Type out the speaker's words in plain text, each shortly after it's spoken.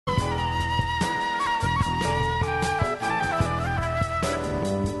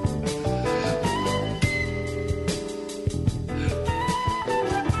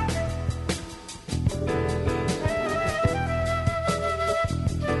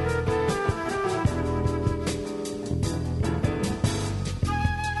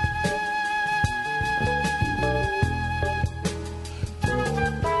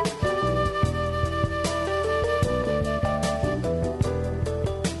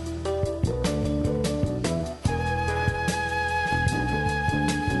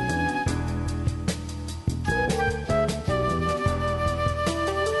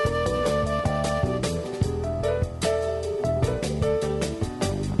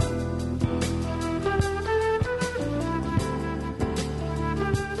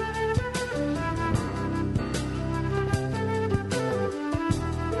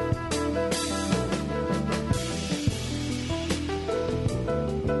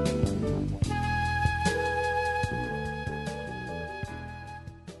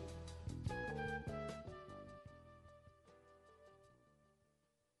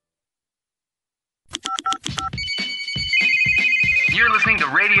You're listening to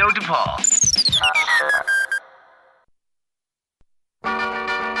Radio DePaul.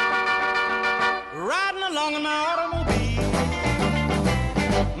 Riding along in my automobile,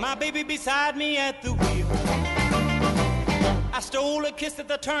 my baby beside me at the wheel. I stole a kiss at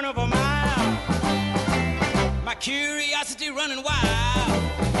the turn of a mile, my curiosity running wild,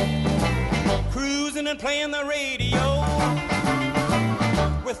 cruising and playing the radio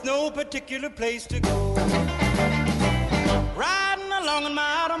with no particular place to go. Riding along in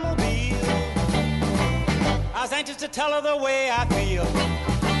my automobile, I was anxious to tell her the way I feel.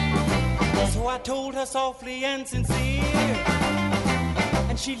 So I told her softly and sincere,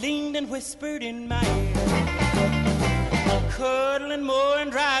 and she leaned and whispered in my ear, cuddling more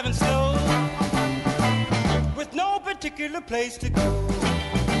and driving slow, with no particular place to go.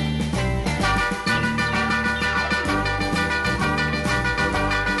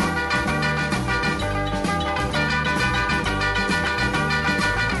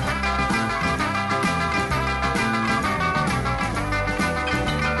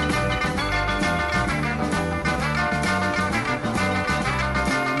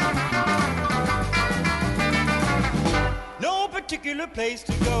 Particular place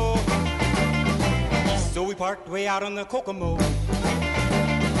to go. So we parked way out on the Kokomo.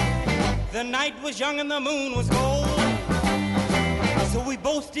 The night was young and the moon was gold, so we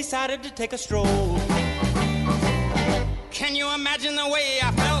both decided to take a stroll. Can you imagine the way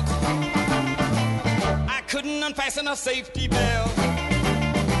I felt? I couldn't unfasten a safety belt,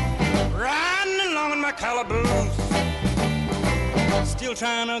 riding along in my calaboose, still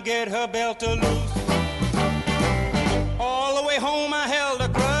trying to get her belt to loose. All the way home I held a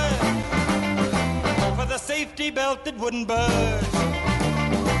grudge for the safety belt that wouldn't budge.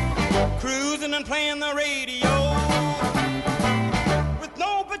 Cruising and playing the radio with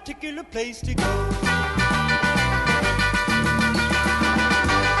no particular place to go.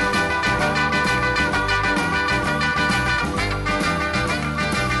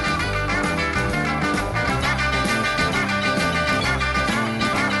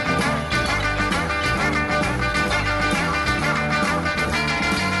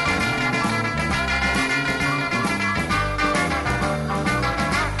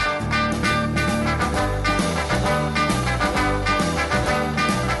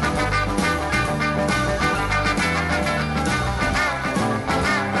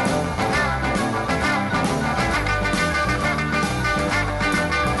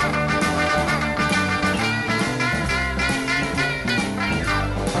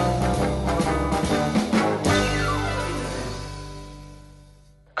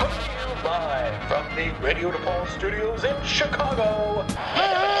 Radio DePaul Studios in Chicago.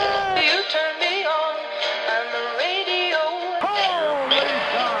 You turn me on the radio. You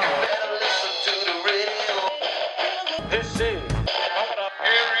better listen to the radio. This is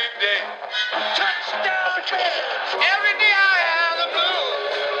every day. Touchdown Bears. Every day I have the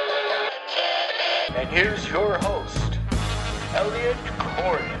blues. And here's your host, Elliott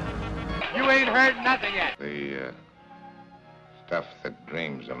Corrigan. You ain't heard nothing yet. The stuff that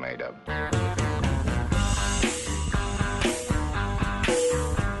dreams are made of.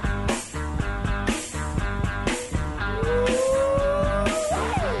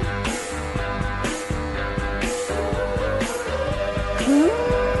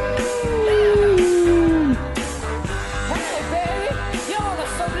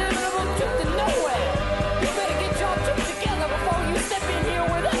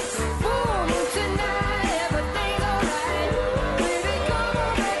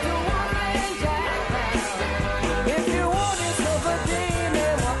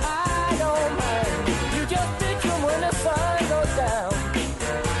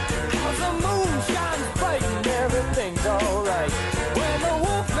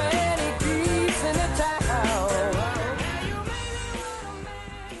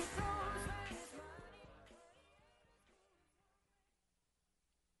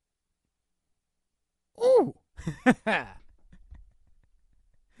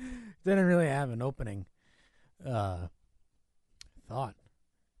 Didn't really have an opening thought,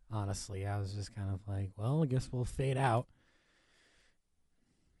 honestly. I was just kind of like, well, I guess we'll fade out.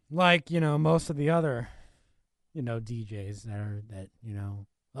 Like, most of the other, DJs that,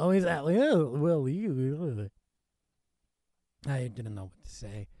 oh, he's at, well, you. I didn't know what to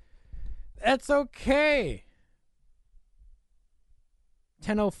say. That's okay.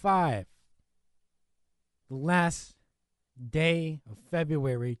 10:05. The last day of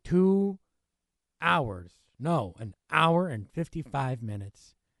February, 2 hours. No, an hour and 55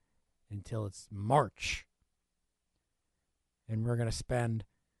 minutes until it's March. And we're going to spend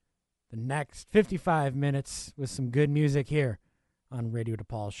the next 55 minutes with some good music here on Radio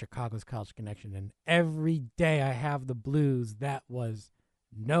DePaul, Chicago's College Connection. And every day I have the blues. That was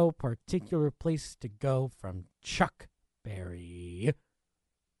No Particular Place to Go from Chuck Berry.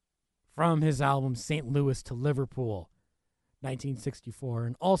 From his album St. Louis to Liverpool, 1964.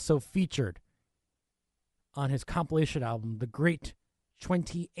 And also featured on his compilation album, The Great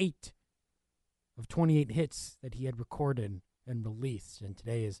 28 of 28 hits that he had recorded and released. And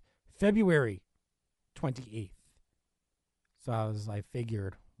today is February 28th. So I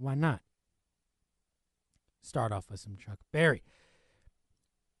figured, why not start off with some Chuck Berry?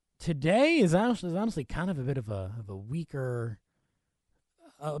 Today is honestly kind of a bit of a weaker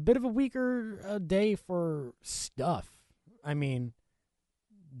day for stuff. I mean,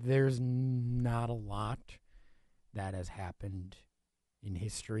 there's not a lot that has happened in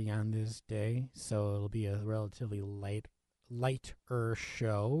history on this day, so it'll be a relatively lighter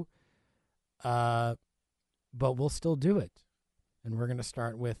show. But we'll still do it. And we're going to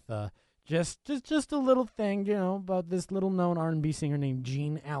start with just a little thing, about this little-known R&B singer named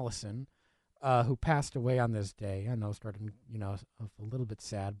Gene Allison, who passed away on this day. I know, starting, a little bit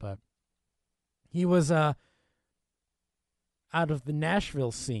sad, but he was out of the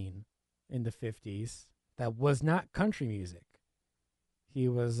Nashville scene in the 50s that was not country music. He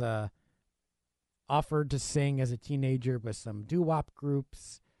was offered to sing as a teenager with some doo-wop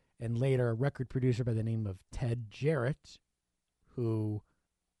groups, and later a record producer by the name of Ted Jarrett, who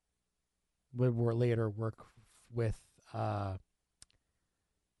would later work with,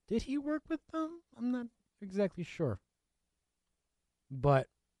 did he work with them? I'm not exactly sure. But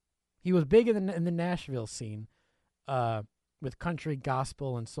he was big in the Nashville scene with country,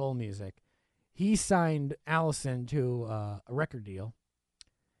 gospel, and soul music. He signed Allison to a record deal,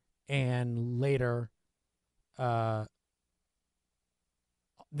 and later then,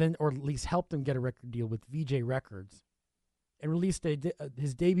 or at least helped him get a record deal with VJ Records, and released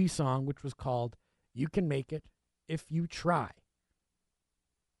his debut song, which was called "You Can Make It If You Try,"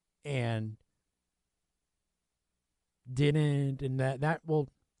 and it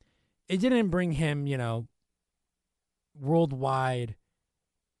didn't bring him, worldwide,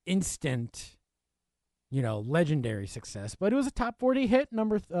 instant, legendary success, but it was a top 40 hit,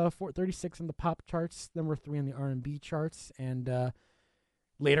 number 36 in the pop charts, number 3 in the R&B charts, and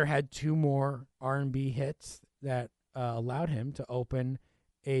later had 2 more R&B hits that allowed him to open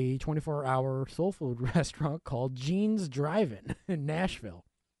a 24-hour soul food restaurant called Gene's Drive-In in Nashville.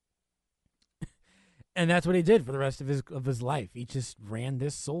 And that's what he did for the rest of his life. He just ran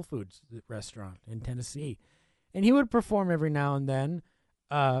this soul food restaurant in Tennessee. And he would perform every now and then,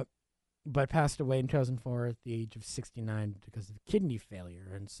 but passed away in 2004 at the age of 69 because of kidney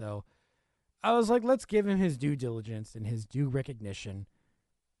failure. And so I was like, let's give him his due diligence and his due recognition.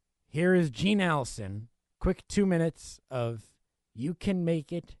 Here is Gene Allison. Quick 2 minutes of "You Can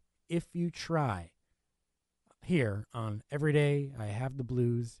Make It If You Try" here on Every Day I Have the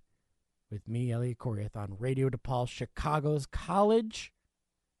Blues with me, Elliott Corrieth, on Radio DePaul, Chicago's College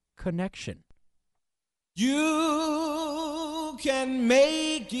Connection. You can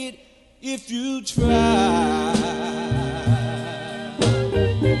make it if you try.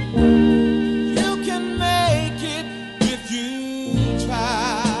 You can make it if you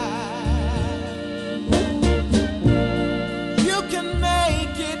try. You can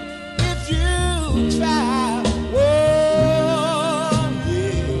make it if you try. Oh,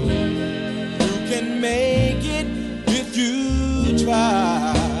 yeah. You can make it if you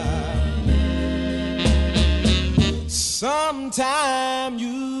try. Sometime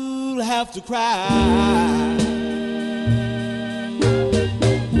you'll have to cry.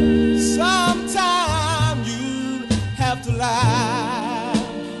 Sometime you'll have to lie.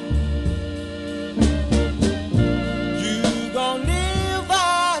 You gon' live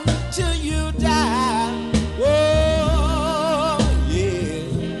on till you die. Oh, yeah.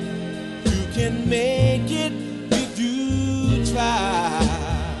 You can make it if you try.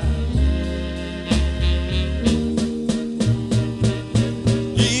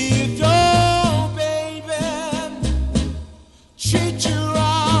 If your baby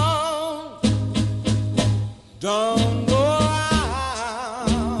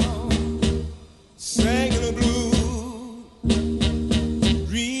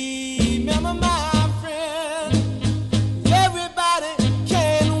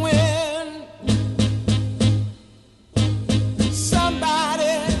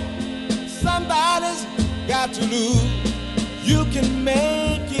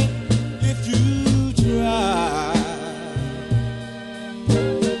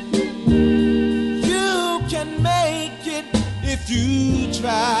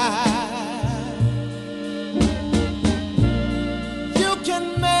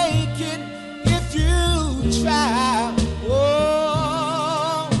try.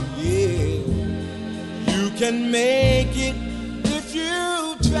 Oh, yeah. You can make it if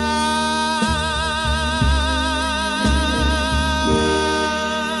you try.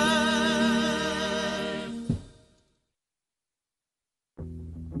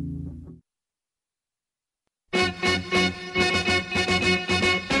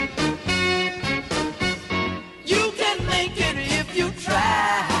 You can make it if you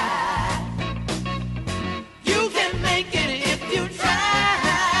try. You can make it if you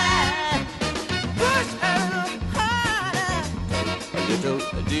try. Push a little harder, a little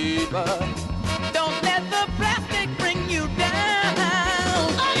deeper. Don't let the plastic bring you down.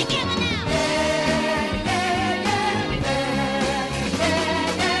 All together now.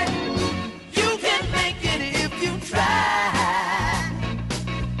 You can make it if you try.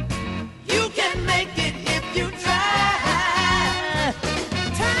 You can make it if you try.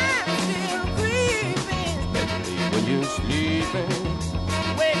 Time's still creeping, especially when you're sleeping.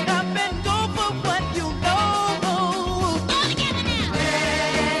 Wake up and go for what you know. All together now.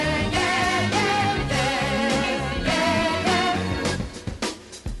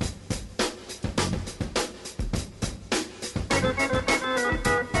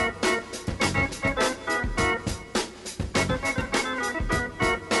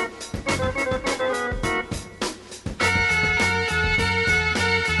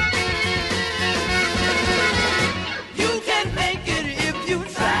 You can make it if you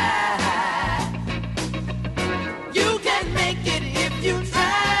try. You can make it if you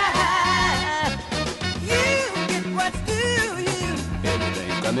try. You get what's due you. Everything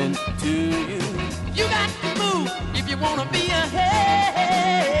coming to you. You got to move if you want to be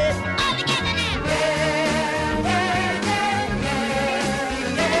ahead. All together now.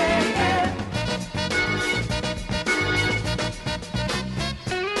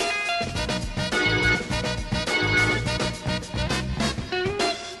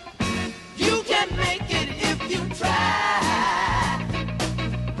 You can make it if you try.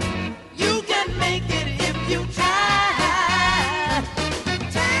 You can make it if you try.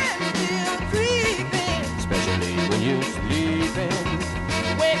 Time's still creeping, especially when you're sleeping.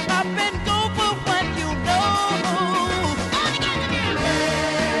 Wake up and go for what you know. All together now.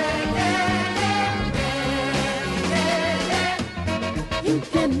 You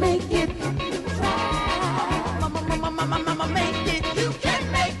can make it if you try. Mama, make it. You can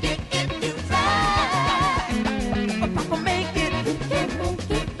make it if you try. Papa, make it. You can make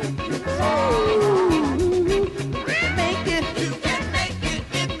it if you try. Make it. You can make it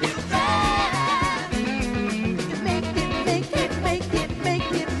if you try. Make it, make it, make it, make it,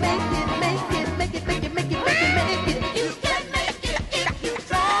 make it, make it, make it, make it, make it, make it, make it. You can make it if you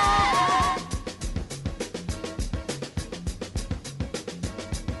try.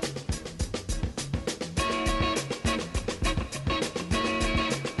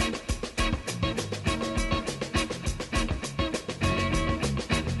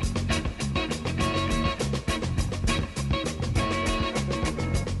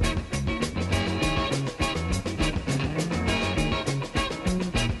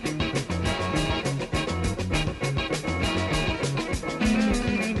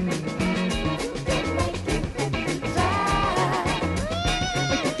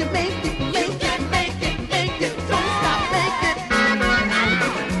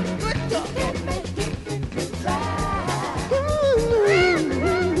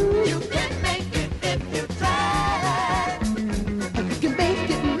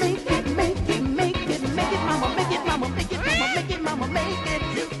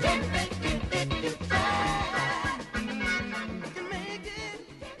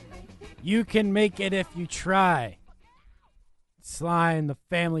 You can make it if you try. Sly and the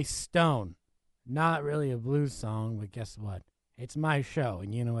Family Stone. Not really a blues song, but guess what? It's my show,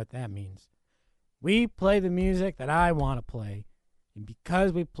 and you know what that means. We play the music that I want to play, and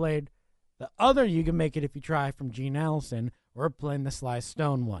because we played the other You Can Make It If You Try from Gene Allison, we're playing the Sly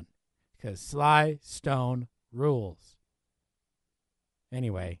Stone one, because Sly Stone rules.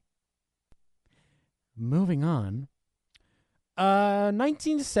 Anyway, moving on.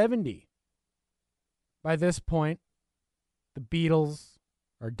 1970. By this point, the Beatles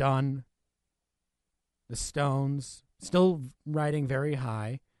are done. The Stones still riding very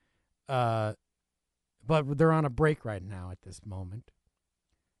high, but they're on a break right now at this moment.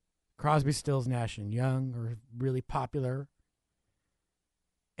 Crosby, Stills, Nash and Young are really popular.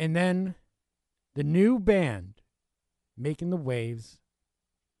 And then the new band making the waves,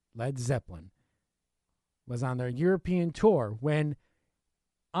 Led Zeppelin, was on their European tour when,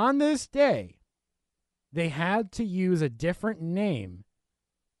 on this day, they had to use a different name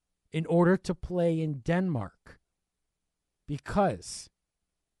in order to play in Denmark, because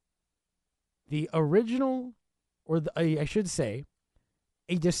the original, or I should say,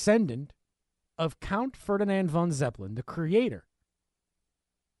 a descendant of Count Ferdinand von Zeppelin, the creator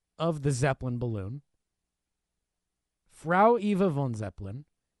of the Zeppelin balloon, Frau Eva von Zeppelin,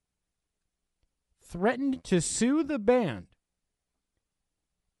 threatened to sue the band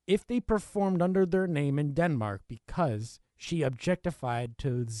if they performed under their name in Denmark because she objectified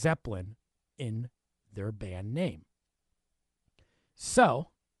to Zeppelin in their band name. So,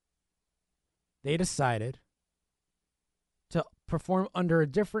 they decided to perform under a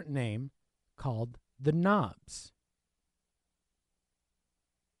different name called the Knobs.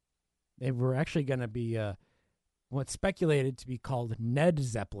 They were actually going to be what's speculated to be called Ned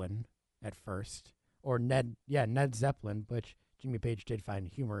Zeppelin at first, or Ned Zeppelin, which Jimmy Page did find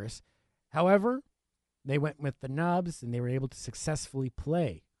humorous. However, they went with the Knobs, and they were able to successfully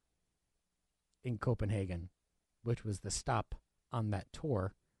play in Copenhagen, which was the stop on that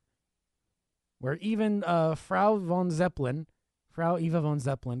tour, where even Frau Eva von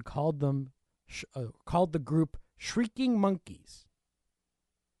Zeppelin called the group Shrieking Monkeys.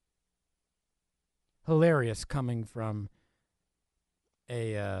 Hilarious, coming from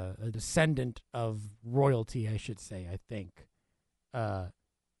a descendant of royalty, I should say, I think.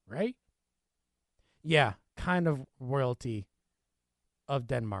 Right? Yeah, kind of royalty of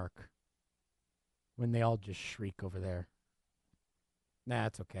Denmark, when they all just shriek over there. Nah,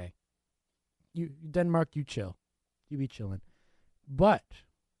 it's okay. Denmark, you chill. You be chilling. But,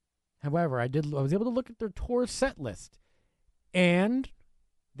 however, I was able to look at their tour set list, and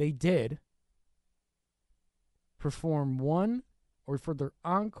they did perform for their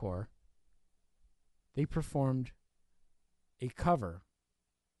encore, they performed a cover,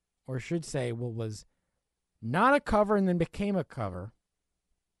 or I should say what was not a cover and then became a cover,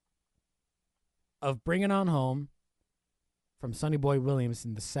 of Bring It On Home from Sonny Boy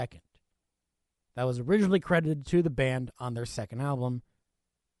Williamson II. That was originally credited to the band on their second album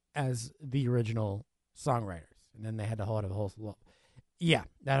as the original songwriters. And then they had to hold a whole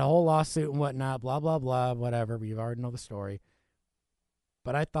lawsuit and whatnot, blah, blah, blah, whatever. We already know the story.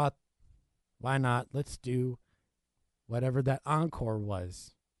 But I thought, why not? Let's do whatever that encore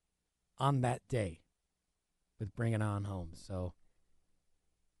was on that day with Bring It On Home. So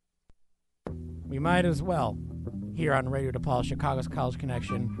we might as well, here on Radio DePaul, Chicago's College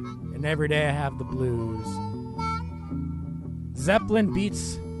Connection, and every day I have the blues. Zeppelin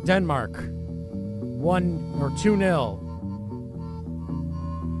beats Denmark 1 or 2-0.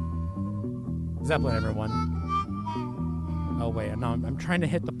 Zeppelin, everyone. Oh, wait, no, I'm trying to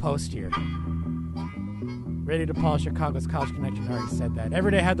hit the post here. Radio DePaul, Chicago's College Connection, I already said that.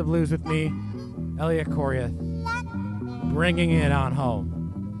 Every day I have the blues with me, Elliott, bringing it on home.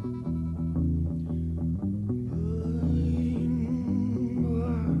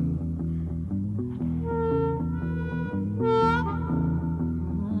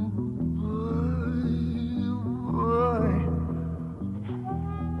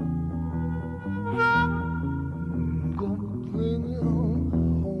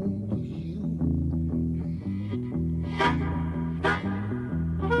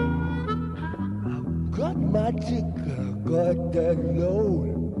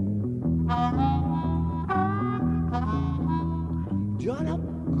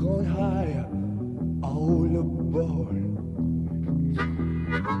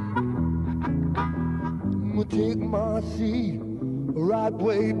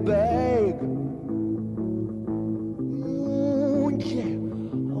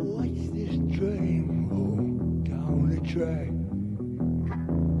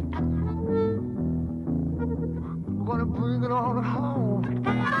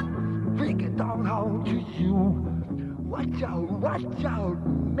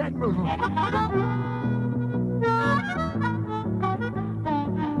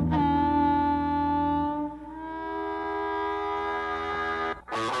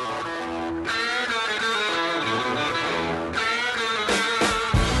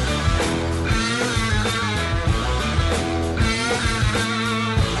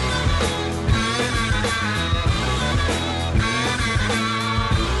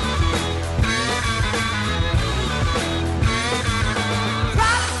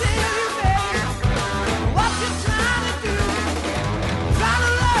 What you trying to do?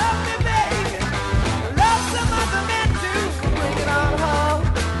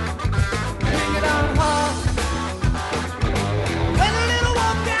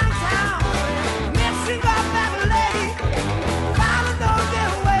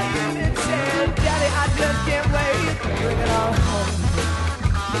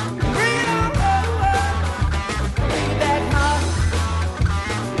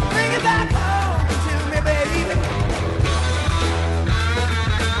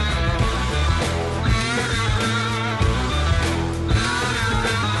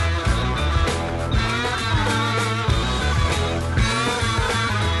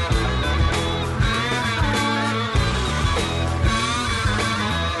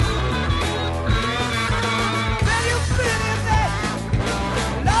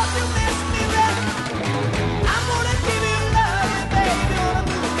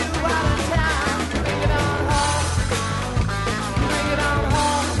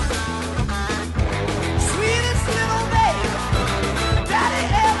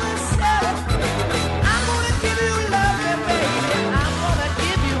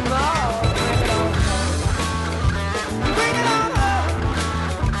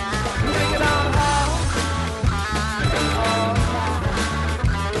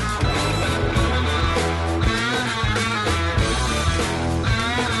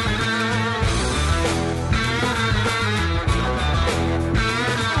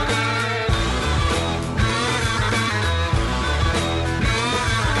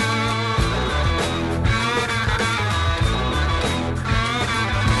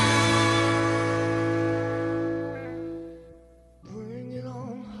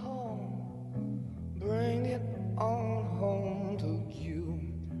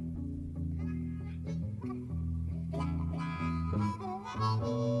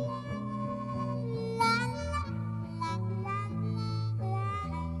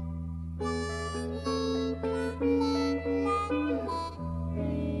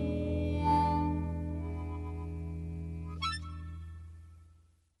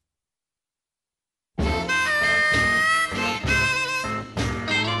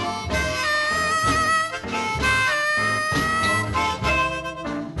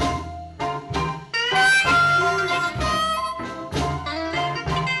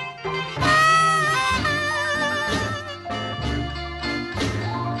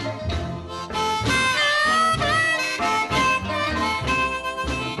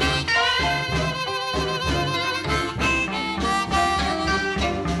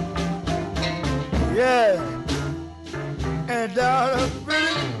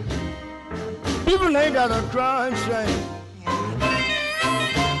 Ooh, ain't that a crying shame?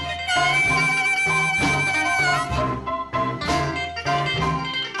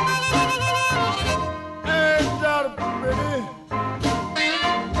 Ain't that a pretty?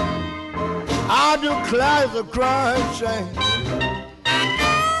 I declare it's a crying shame.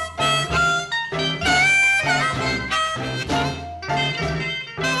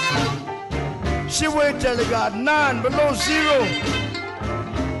 She waited till it got 9 below zero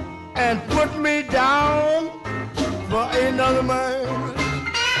and put me down for another man.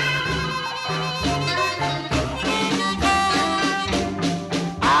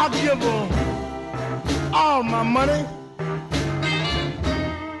 I'll give her all my money,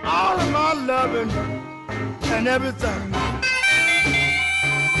 all of my loving and everything.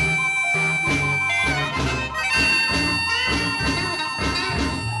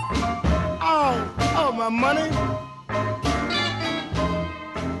 All my money,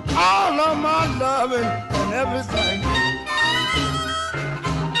 all of my loving and everything.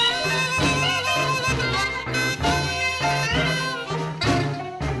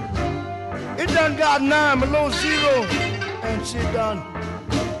 It done got 9 below zero, and she done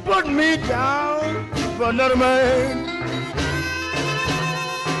put me down for another man.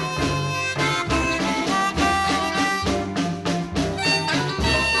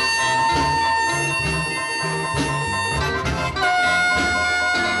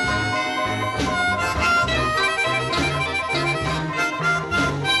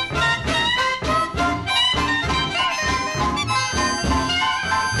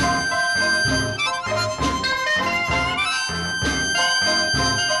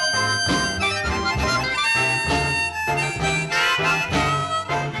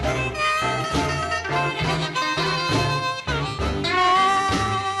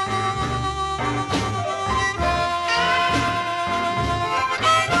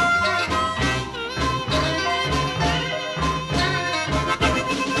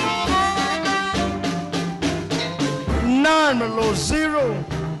 Below zero.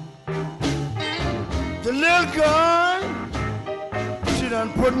 The little girl, she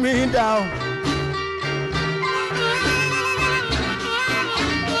done put me down.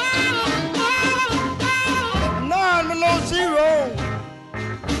 Nine below zero.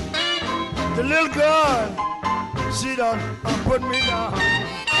 The little girl, she done put me down.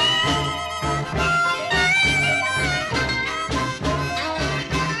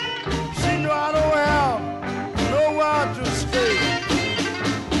 She know I don't have nowhere to stay,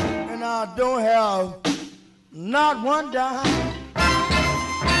 and I don't have not one dime.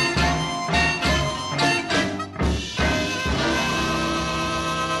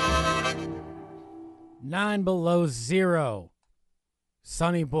 Nine Below Zero,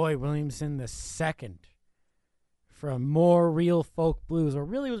 Sonny Boy Williamson II, from More Real Folk Blues, or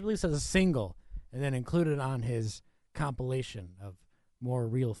really was released as a single and then included on his compilation of More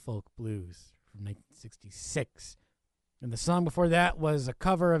Real Folk Blues from 1966. And the song before that was a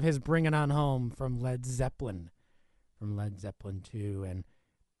cover of his Bring It On Home from Led Zeppelin, from Led Zeppelin 2. And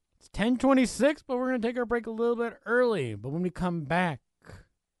it's 10:26, but we're going to take our break a little bit early. But when we come back,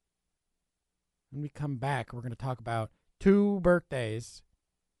 we're going to talk about 2 birthdays,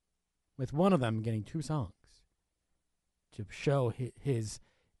 with one of them getting 2 songs to show his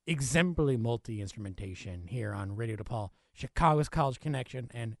exemplary multi-instrumentation here on Radio DePaul, Chicago's College Connection,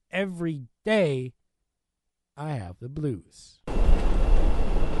 and every day I have the blues. Please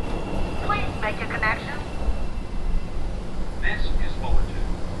make a connection. This is Multitude.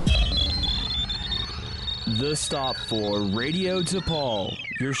 The stop for Radio DePaul,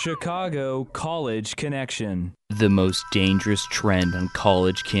 your Chicago College Connection. The most dangerous trend on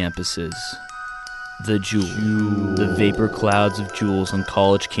college campuses. The Juul. The vapor clouds of Juuls on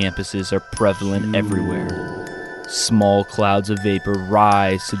college campuses are prevalent everywhere. Small clouds of vapor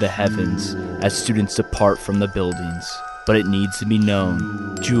rise to the heavens as students depart from the buildings. But it needs to be known,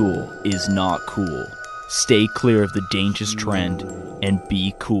 Juul is not cool. Stay clear of the dangerous trend and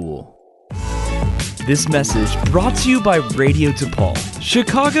be cool. This message brought to you by Radio DePaul,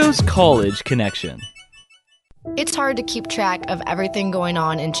 Chicago's College Connection. It's hard to keep track of everything going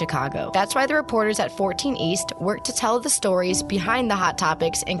on in Chicago. That's why the reporters at 14 East work to tell the stories behind the hot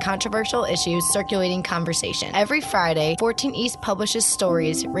topics and controversial issues circulating conversation. Every Friday, 14 East publishes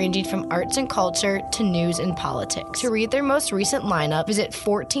stories ranging from arts and culture to news and politics. To read their most recent lineup, visit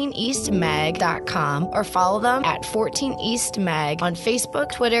 14eastmag.com or follow them at 14 East Mag on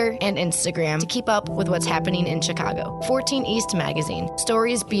Facebook, Twitter, and Instagram to keep up with what's happening in Chicago. 14 East Magazine,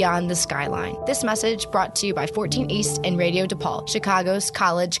 stories beyond the skyline. This message brought to you by 14 East and Radio DePaul, Chicago's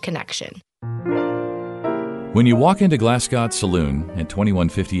College Connection. When you walk into Glasgow Saloon at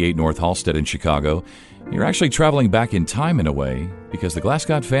 2158 North Halsted in Chicago, you're actually traveling back in time in a way, because the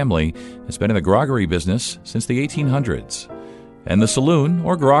Glasgow family has been in the groggery business since the 1800s. And the saloon,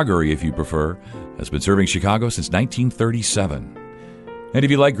 or groggery if you prefer, has been serving Chicago since 1937. And if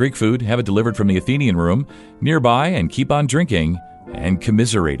you like Greek food, have it delivered from the Athenian Room nearby, and keep on drinking and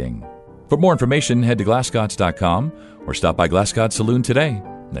commiserating. For more information, head to glasscots.com or stop by Glasgow Saloon today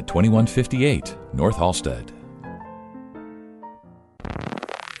at 2158 North Halsted.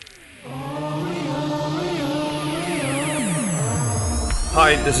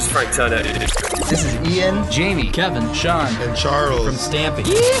 Hi, this is Frank Turner. This is Ian, Jamie, Kevin, Sean, and Charles from Stampy.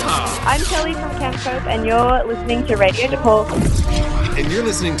 Yeehaw! I'm Kelly from Camp Cope, and you're listening to Radio DePaul. And you're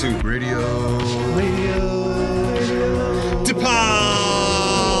listening to Radio DePaul.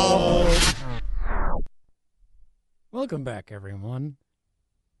 Welcome back, everyone.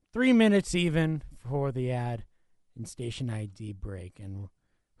 3 minutes even for the ad and station ID break. And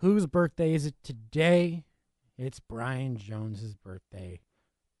whose birthday is it today? It's Brian Jones's birthday.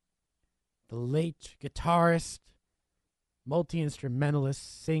 The late guitarist,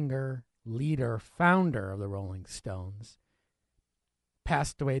 multi-instrumentalist, singer, leader, founder of the Rolling Stones,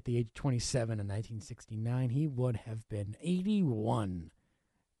 passed away at the age of 27 in 1969. He would have been 81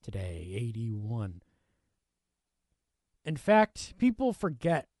 today, 81. In fact, people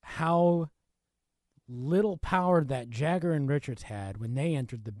forget how little power that Jagger and Richards had when they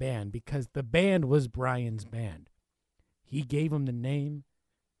entered the band, because the band was Brian's band. He gave him the name.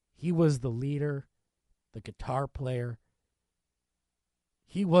 He was the leader, the guitar player.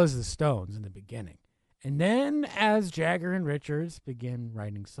 He was the Stones in the beginning. And then as Jagger and Richards began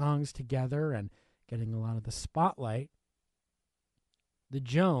writing songs together and getting a lot of the spotlight, the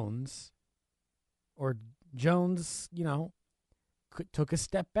Jones, took a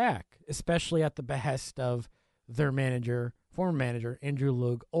step back, especially at the behest of their former manager, Andrew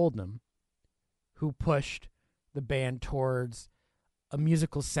Loog Oldham, who pushed the band towards a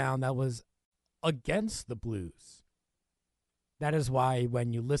musical sound that was against the blues. That is why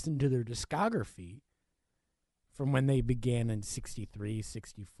when you listen to their discography, from when they began in 63,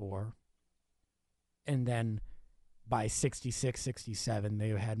 64, and then by 66, 67, they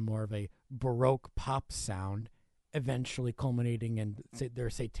had more of a Baroque pop sound, eventually culminating in their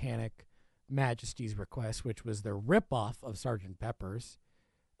Satanic Majesty's Request, which was their ripoff of Sgt. Pepper's,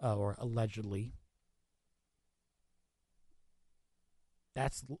 or allegedly.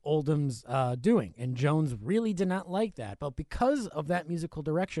 That's Oldham's doing, and Jones really did not like that. But because of that musical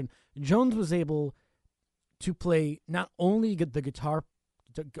direction, Jones was able to play not only the guitar,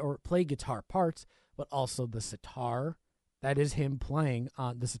 or play guitar parts, but also the sitar. That is him playing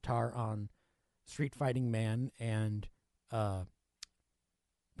on the sitar on Street Fighting Man and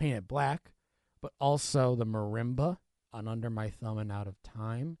Painted Black, but also the marimba on Under My Thumb and Out of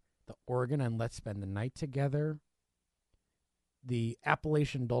Time, the organ on Let's Spend the Night Together, the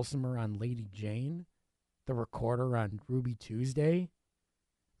Appalachian dulcimer on Lady Jane, the recorder on Ruby Tuesday,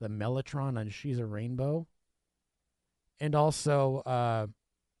 the mellotron on She's a Rainbow, and also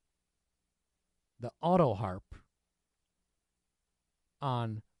the auto harp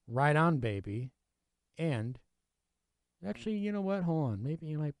on Ride On Baby, and actually, you know what? Hold on. Maybe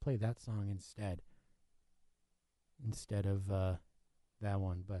you might play that song instead of that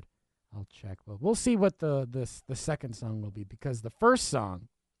one, but I'll check. But we'll see what the second song will be, because the first song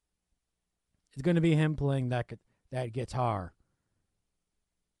is going to be him playing that guitar.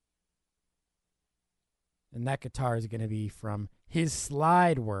 And that guitar is going to be from his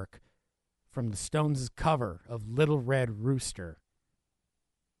slide work from the Stones' cover of Little Red Rooster.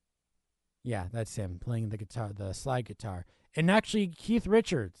 Yeah, that's him playing the guitar, the slide guitar. And actually, Keith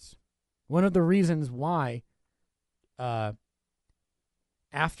Richards, one of the reasons why, after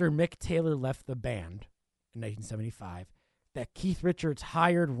Mick Taylor left the band in 1975, that Keith Richards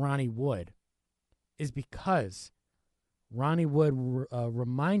hired Ronnie Wood is because Ronnie Wood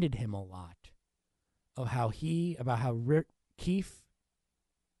reminded him a lot of how Keith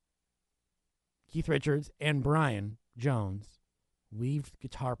Richards and Brian Jones weaved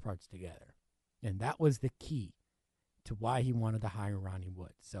guitar parts together. And that was the key to why he wanted to hire Ronnie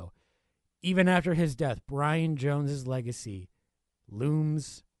Wood. So even after his death, Brian Jones's legacy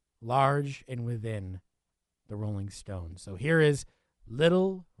looms large and within the Rolling Stones. So here is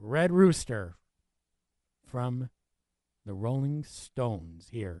Little Red Rooster from the Rolling Stones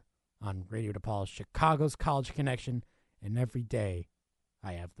here on Radio DePaul, Chicago's College Connection, and every day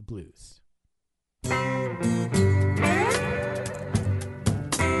I have the blues.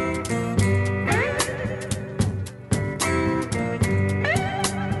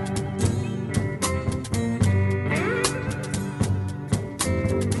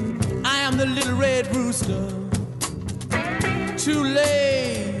 rooster, too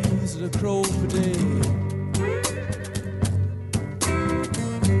lazy to crow for day.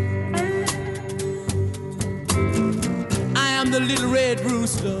 I am the little red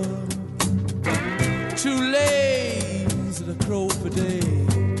rooster, too lazy to crow for day.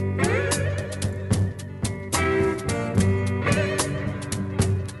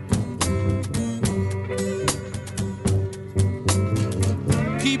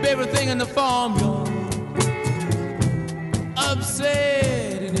 Keep everything in the farmyard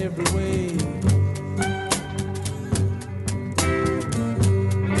upset in every way.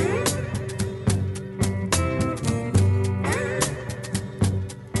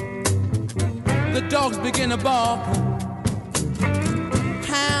 The dogs begin to bark,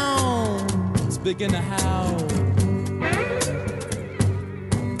 hounds begin to howl.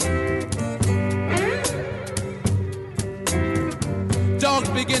 Dogs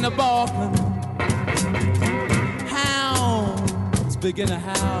begin to bark, hounds begin to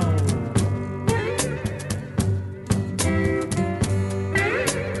howl.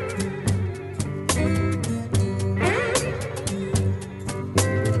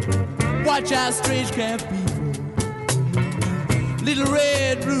 Watch out, strange camp people, little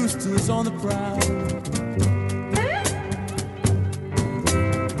red roosters on the prowl.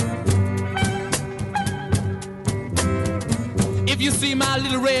 If you see my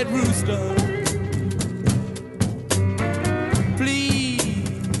little red rooster,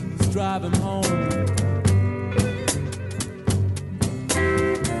 please drive him home.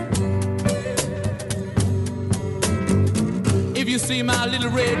 If you see my little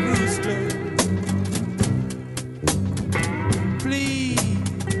red rooster,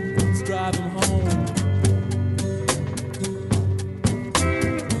 please drive him home.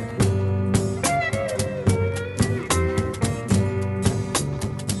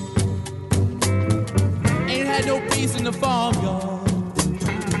 In the farmyard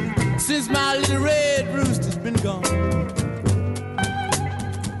since my little red rooster's been gone.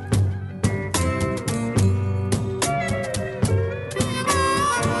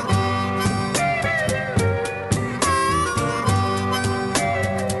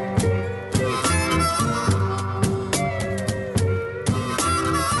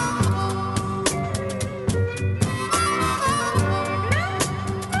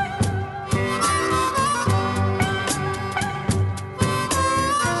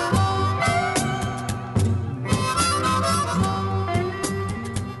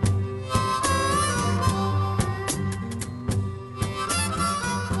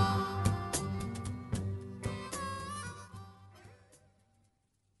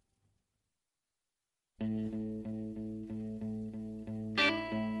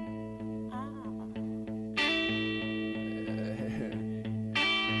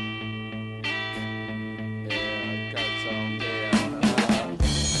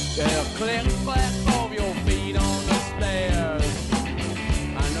 Click, clack of your feet on the stairs.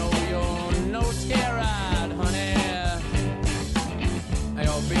 I know you're no scared, honey.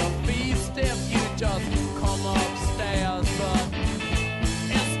 You'll be a beast if you just come upstairs, but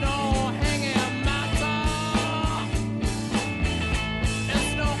it's no hanging matter.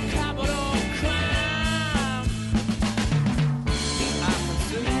 It's no capital crime. I can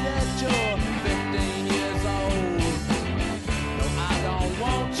see that you're 15 years old. No, I don't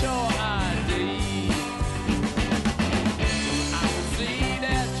want your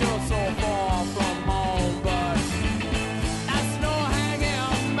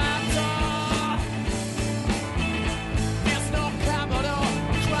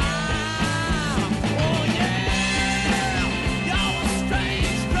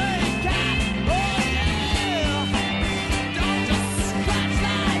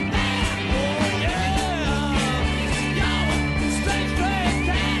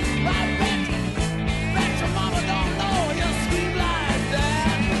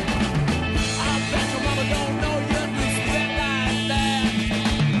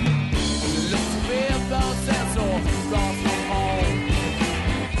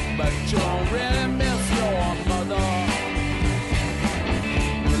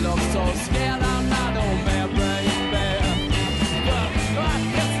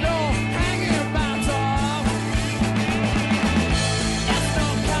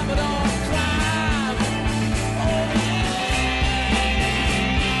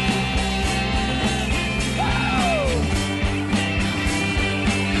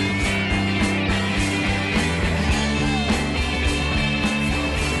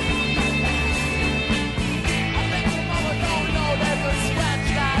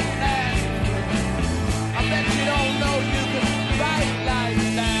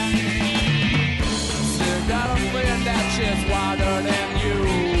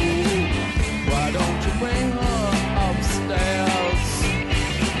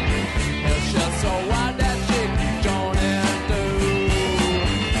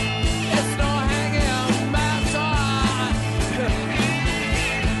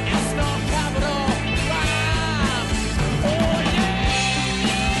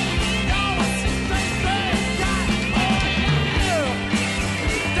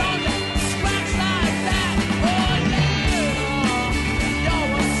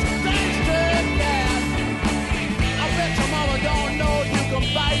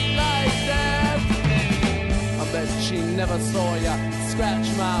never saw ya scratch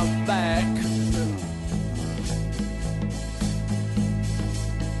my back.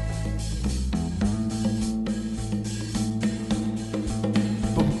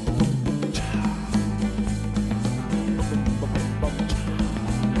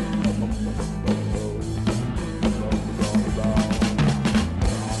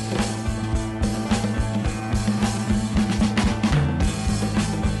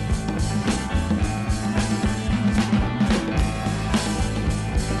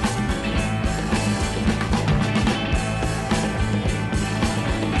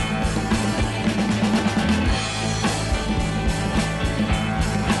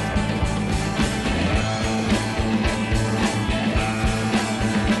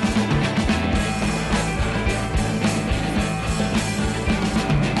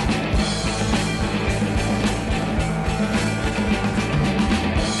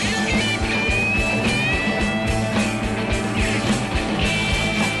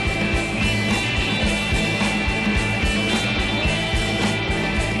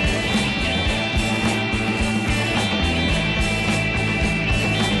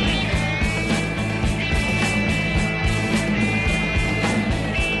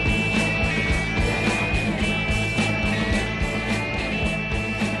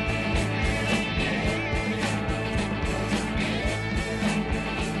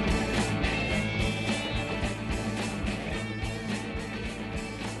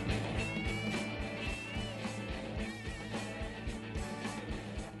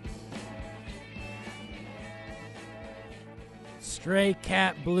 Stray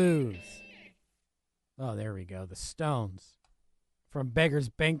Cat Blues. Oh, there we go. The Stones from Beggar's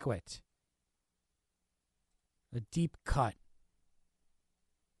Banquet. A deep cut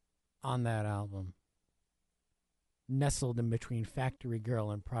on that album. Nestled in between Factory Girl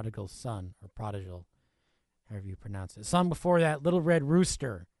and Prodigal Son, or Prodigal, however you pronounce it. Song before that, Little Red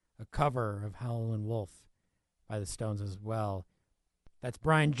Rooster, a cover of Howlin' Wolf by the Stones as well. That's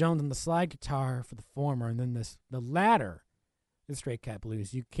Brian Jones on the slide guitar for the former, and then the latter, the Stray Cat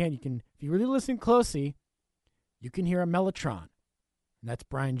Blues. You can, if you really listen closely, you can hear a mellotron, and that's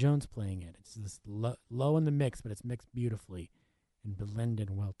Brian Jones playing it. It's this low in the mix, but it's mixed beautifully and blended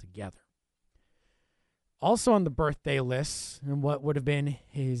well together. Also on the birthday list, and what would have been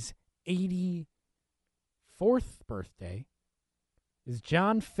his 84th birthday, is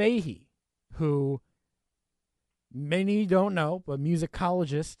John Fahey, who many don't know, but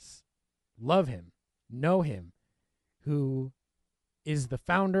musicologists love him, know him, who is the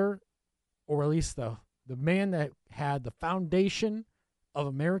founder, or at least the man that had the foundation of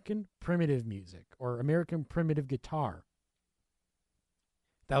American primitive music, or American primitive guitar.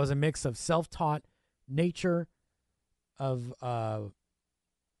 That was a mix of self-taught nature of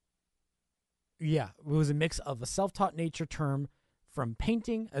it was a mix of a self-taught nature term from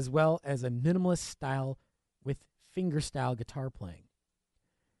painting as well as a minimalist style with fingerstyle guitar playing.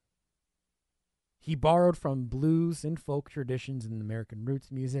 He borrowed from blues and folk traditions in American roots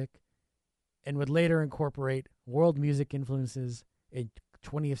music and would later incorporate world music influences and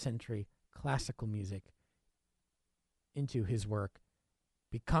 20th century classical music into his work,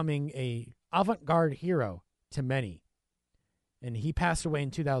 becoming a avant-garde hero to many. And he passed away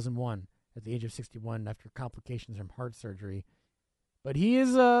in 2001 at the age of 61 after complications from heart surgery. But he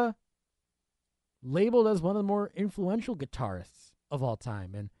is labeled as one of the more influential guitarists of all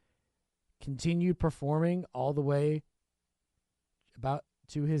time and continued performing all the way about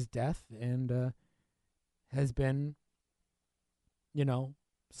to his death, and has been,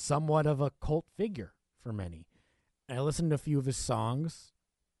 somewhat of a cult figure for many. And I listened to a few of his songs,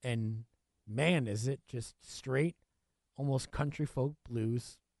 and man, is it just straight, almost country folk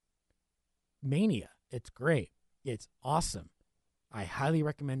blues mania. It's great. It's awesome. I highly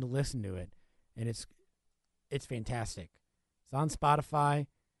recommend to listen to it, and it's fantastic. It's on Spotify.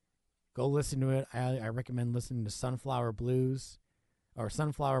 Go listen to it. I recommend listening to Sunflower Blues or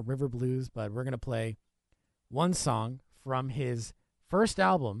Sunflower River Blues, but we're going to play one song from his first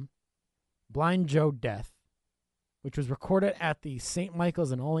album, Blind Joe Death, which was recorded at the St.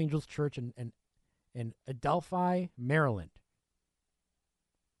 Michael's and All Angels Church in Adelphi, Maryland,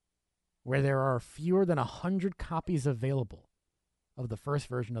 where there are fewer than 100 copies available of the first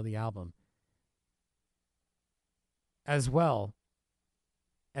version of the album, as well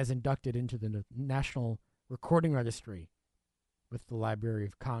as inducted into the National Recording Registry with the Library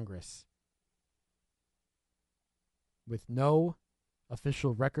of Congress, with no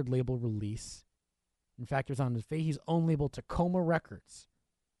official record label release. In fact, it was on Fahey's own label, Tacoma Records.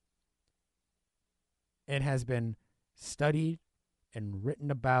 It has been studied and written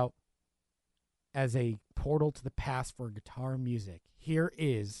about as a portal to the past for guitar music. Here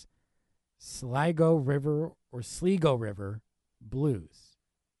is Sligo River Blues.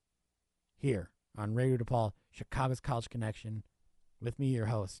 Here on Radio DePaul, Chicago's College Connection, with me, your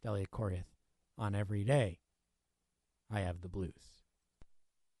host, Elliott Corrieth, on Every Day I Have the Blues.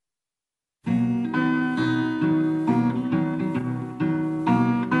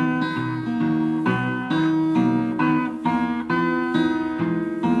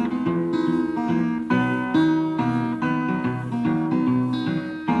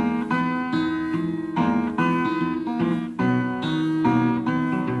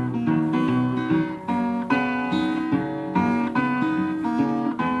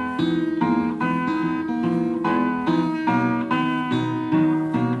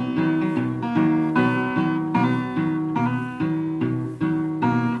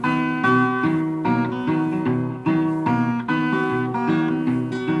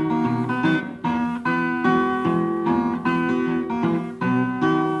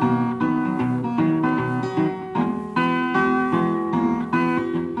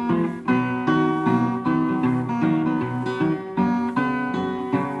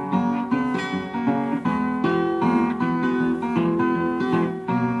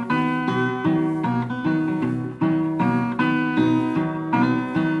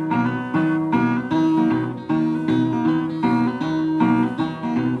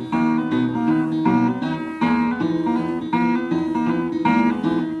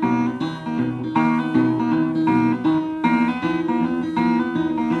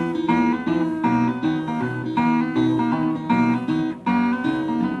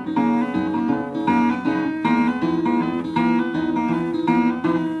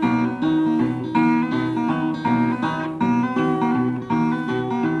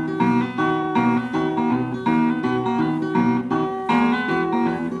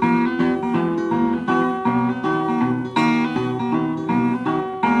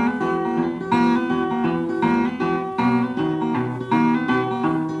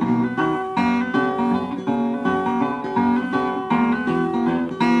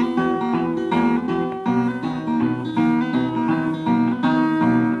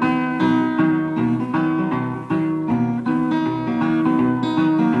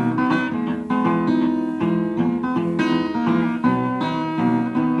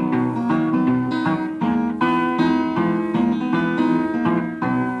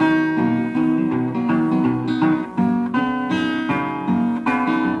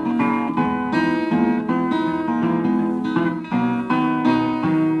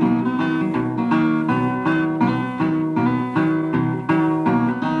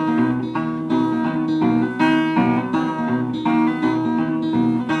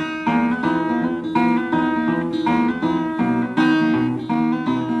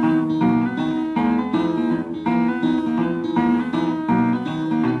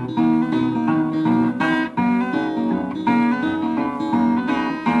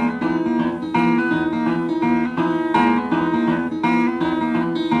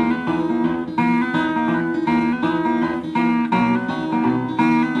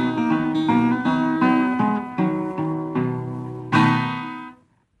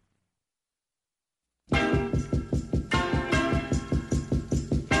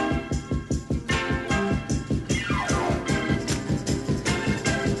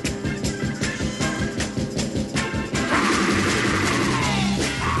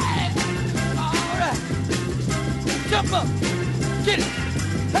 Jump up, get it,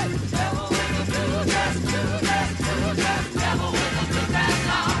 hey. Devil with the blue dress, devil with the blue dress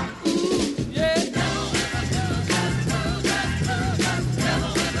on. Yeah. Devil with the blue dress,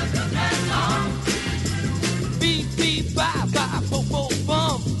 devil with the blue dress on. Beep, beep, bye, bye, bo, bo,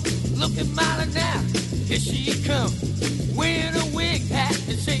 bum. Look at Molly now, here she come. Wearing a wig hat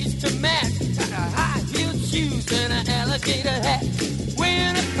and shades to match. High-heeled shoes and an alligator hat.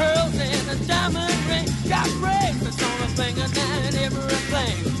 Wearing a pearls and a diamond ring. Got bracelets on her finger now and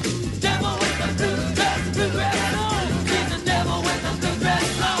everything. Devil with the blue dress on. She's the devil with the blue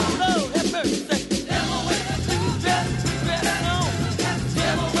dress on. Lord have mercy. Devil with the blue dress on.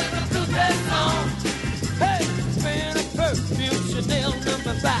 Devil with the blue dress on. Hey, wearing a perfume Chanel No.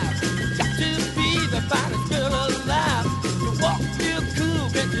 5. Got to be the finest girl alive.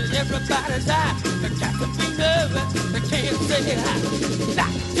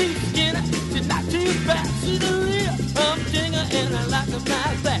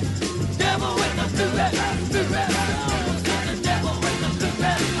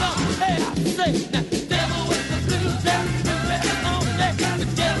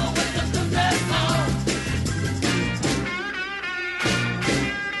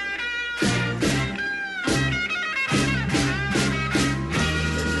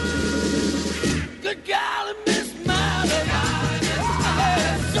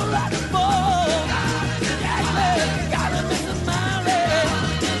 so like a ball. Yeah, gotta miss a smile.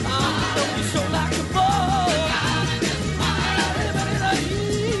 You're so like a ball. Everybody like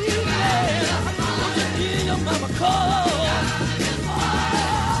you, yeah. Won't you hear your mama call?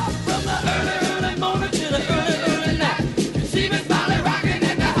 From the early morning to the early night, you see me finally rocking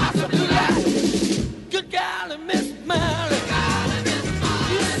in the house of blue light. Good golly, Miss Molly,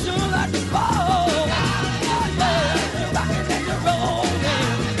 you're so like a ball. Yeah, you're rocking and you're rolling.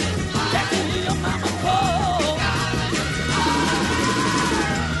 Can't you hear your mama call?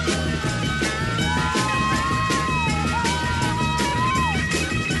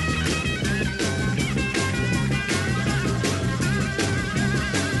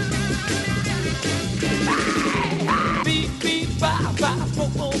 Beep, beep, bop, bop,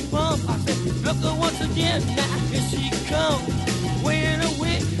 boom, boom, bump. I said, look her once again, now here she comes. Wearing a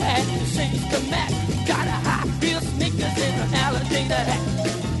wig hat, the shades to match. Got a high heel sneakers and an alligator hat.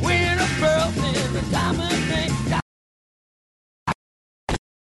 Wearing a pearl and a diamond ring.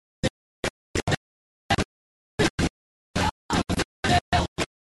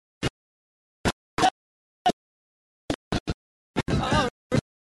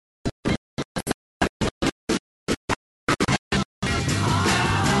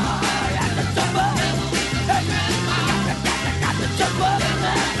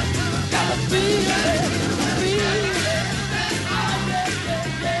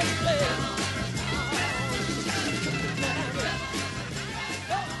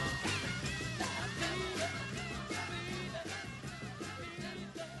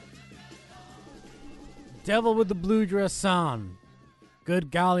 Devil with the Blue Dress on. Good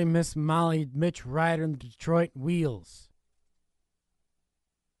golly, Miss Molly, Mitch Ryder and the Detroit Wheels.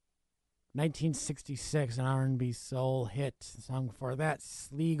 1966, an R&B soul hit. The song before that,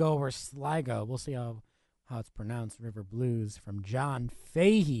 Sligo or Sligo. We'll see how it's pronounced. River Blues from John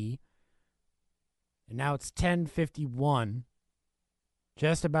Fahey. And now it's 10:51.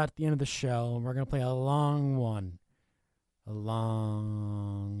 Just about the end of the show. And we're going to play a long one. A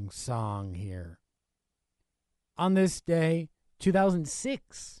long song here. On this day,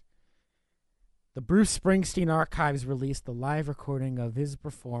 2006, the Bruce Springsteen Archives released the live recording of his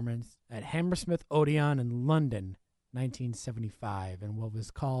performance at Hammersmith Odeon in London, 1975, and what was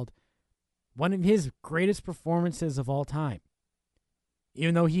called one of his greatest performances of all time.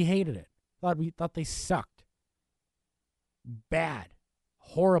 Even though he hated it, thought they sucked, bad,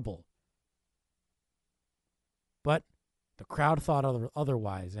 horrible. But the crowd thought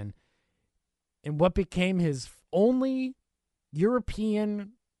otherwise, and what became his only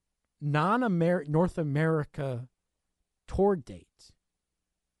European, North America tour date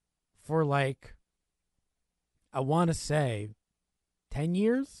for I want to say 10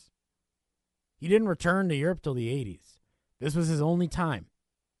 years. He didn't return to Europe till the 80s. This was his only time.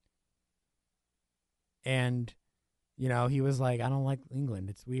 And, he was like, I don't like England.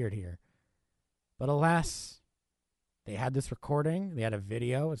 It's weird here. But alas, they had this recording. They had a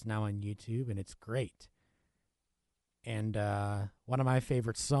video. It's now on YouTube, and it's great. And one of my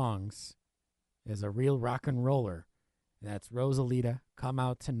favorite songs is a real rock and roller. And that's Rosalita, Come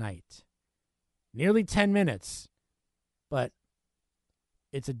Out Tonight. Nearly 10 minutes. But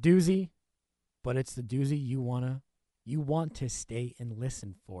it's a doozy. But it's the doozy you want to stay and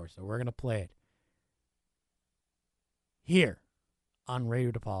listen for. So we're going to play it here on Radio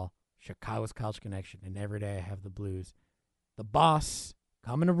DePaul, Chicago's College Connection, and every day I have the blues. The Boss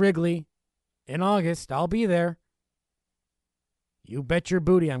coming to Wrigley in August. I'll be there. You bet your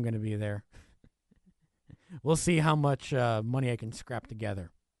booty I'm going to be there. We'll see how much money I can scrap together.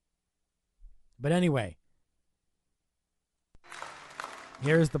 But anyway,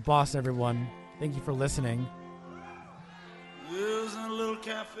 here's The Boss, everyone. Thank you for listening. Lives in a little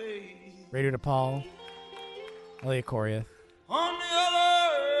cafe Radio DePaul, Elliott. on the other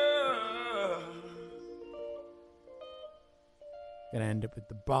Gonna end it with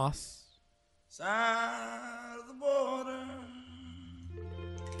The Boss. side of the border.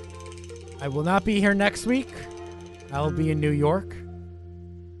 I will not be here next week. I will be in New York.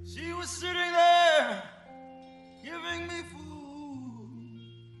 She was sitting there giving me food.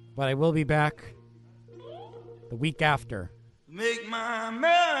 But I will be back the week after. Make my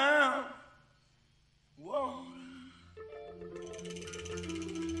mouth water.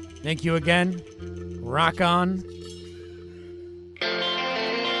 Thank you again. Rock on. And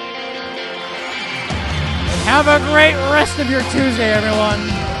have a great rest of your Tuesday, everyone.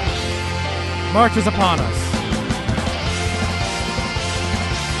 March is upon us.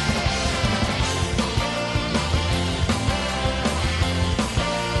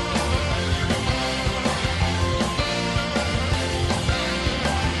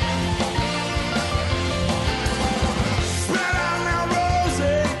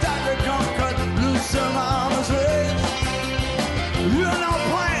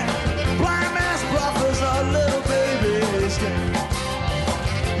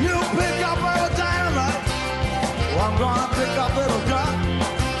 pick up little gun.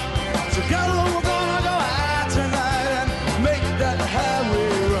 Together we're gonna go out tonight and make that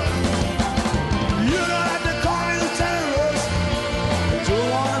highway run. You don't have to call me Lieutenant Rose. I don't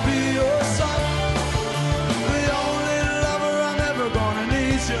wanna be your son. The only lover I'm ever gonna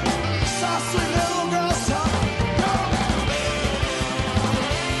need you. So sweet little girl, son.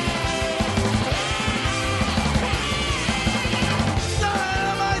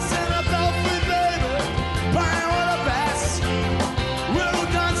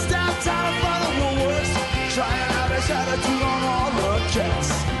 Attitude on all the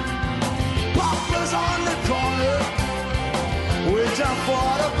cats. Papa's on the corner, waiting for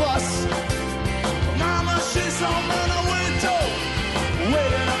the bus. Mama, she's on the window,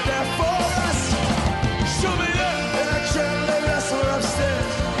 waiting up there for us. She'll be there in a trailer, wrestler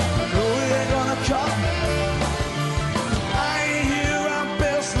upstairs. No, we ain't gonna come. I ain't here on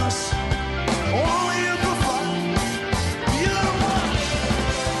business, only here for fun. You're the one.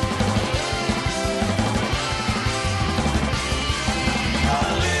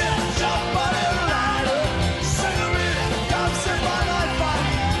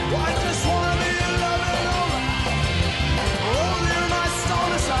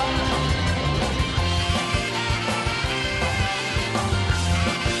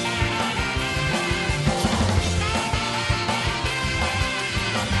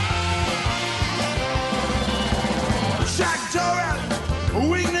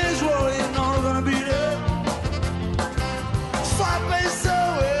 Weakness, well, ain't all gonna be there. Slap face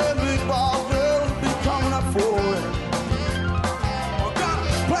away, big ball girl, be coming up for it. We're gonna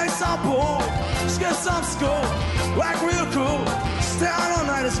play some pool, skip some school, act real cool. Stay out all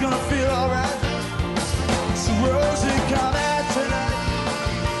night, it's gonna feel alright. So Rosie, come out tonight.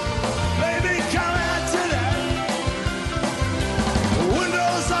 Baby, come out tonight.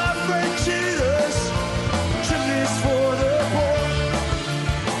 Windows are great cheaters, chimneys for the poor.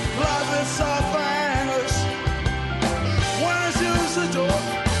 Soft hangers. When it's use the door,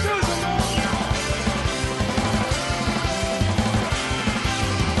 use the door.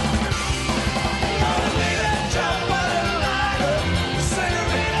 Lolita, jump by the lighter.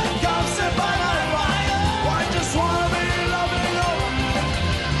 Senorita, come sit by my fire. I just wanna be loving over.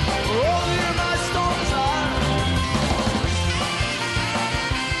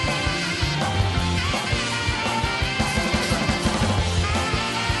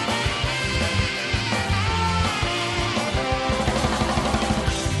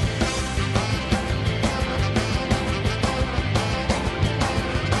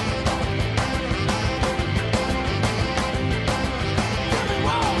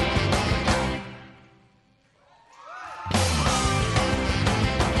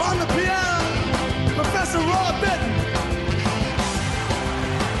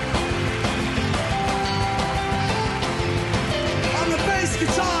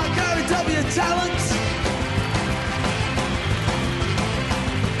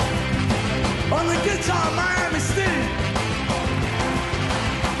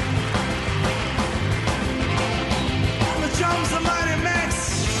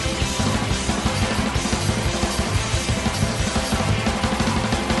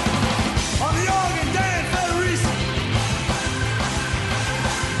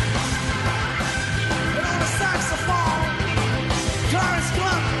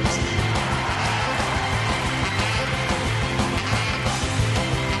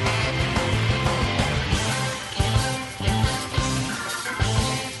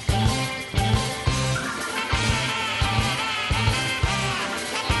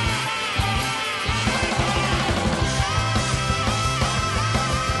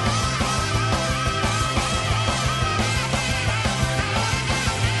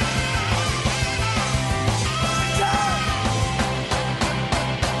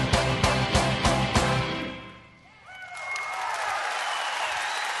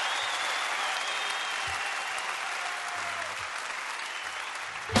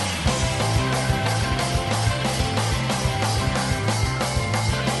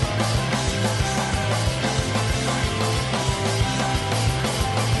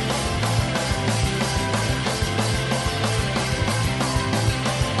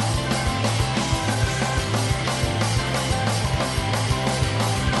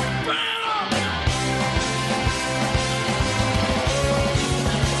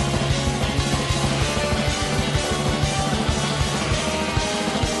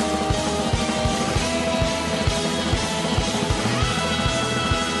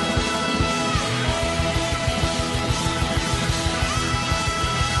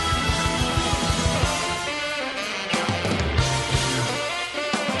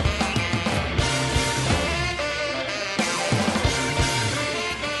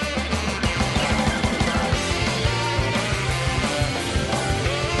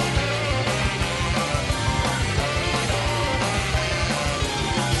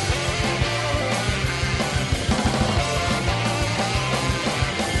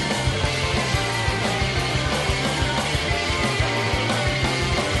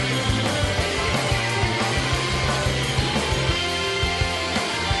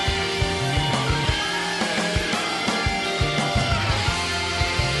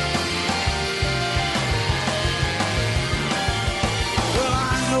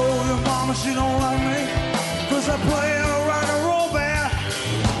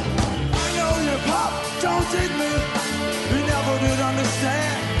 did me, he never did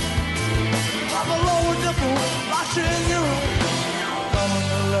understand. I'm alone with different, watching you. Coming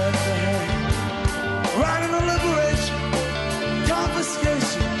to let the hand, riding the liberation,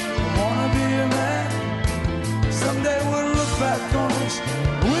 confiscation. I wanna be a man. Someday we'll look back on this,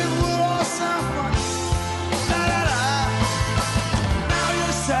 we will all sound funny. Da da da. Now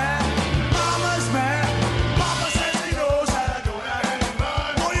you're sad, mama's mad. Papa says he knows that I don't have any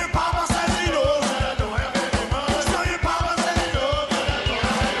money. Oh, your papa says he knows that I don't have any money. So your papa says he knows that I don't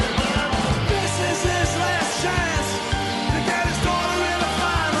have any money. This is his last chance to get his daughter in a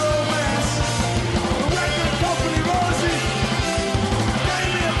fine romance. The record company, Rosie, gave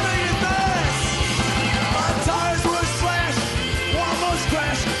me $1 million. My tires were slashed, one almost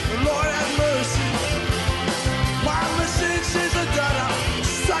crashed. The Lord have mercy. My machine, she's a gutter,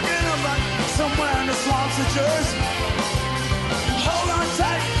 stuck in a mud somewhere in the swamps of Jersey. Hold on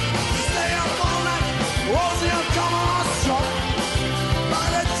tight, stay up all night. Rosie, I'm coming on strong. By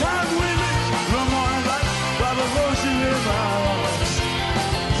the time we meet the morning light, Baba Rosie in my arms.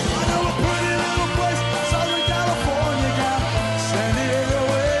 I know a pretty little place, Southern California, got San Diego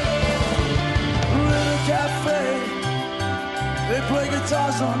way. Little cafe, they play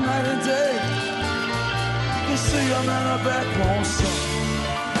guitars all night and day. You see a man a back home song.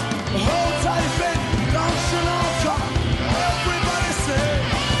 Hold tight, baby, don't you know I'm coming? Everybody say,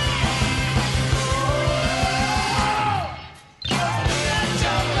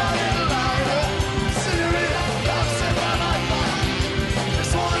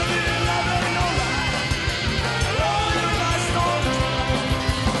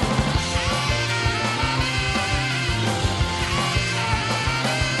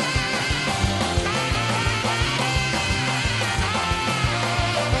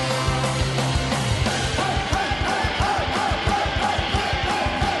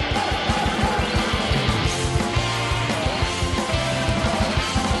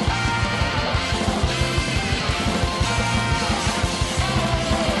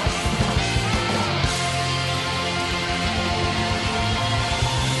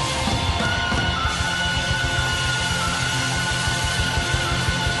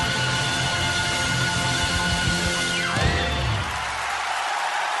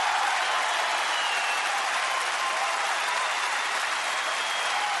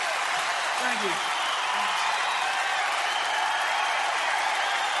 thank you.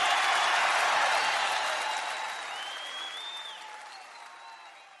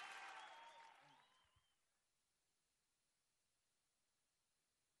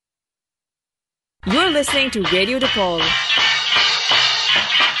 You're listening to Radio DePaul.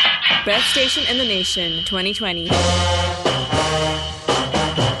 Best station in the nation, 2020.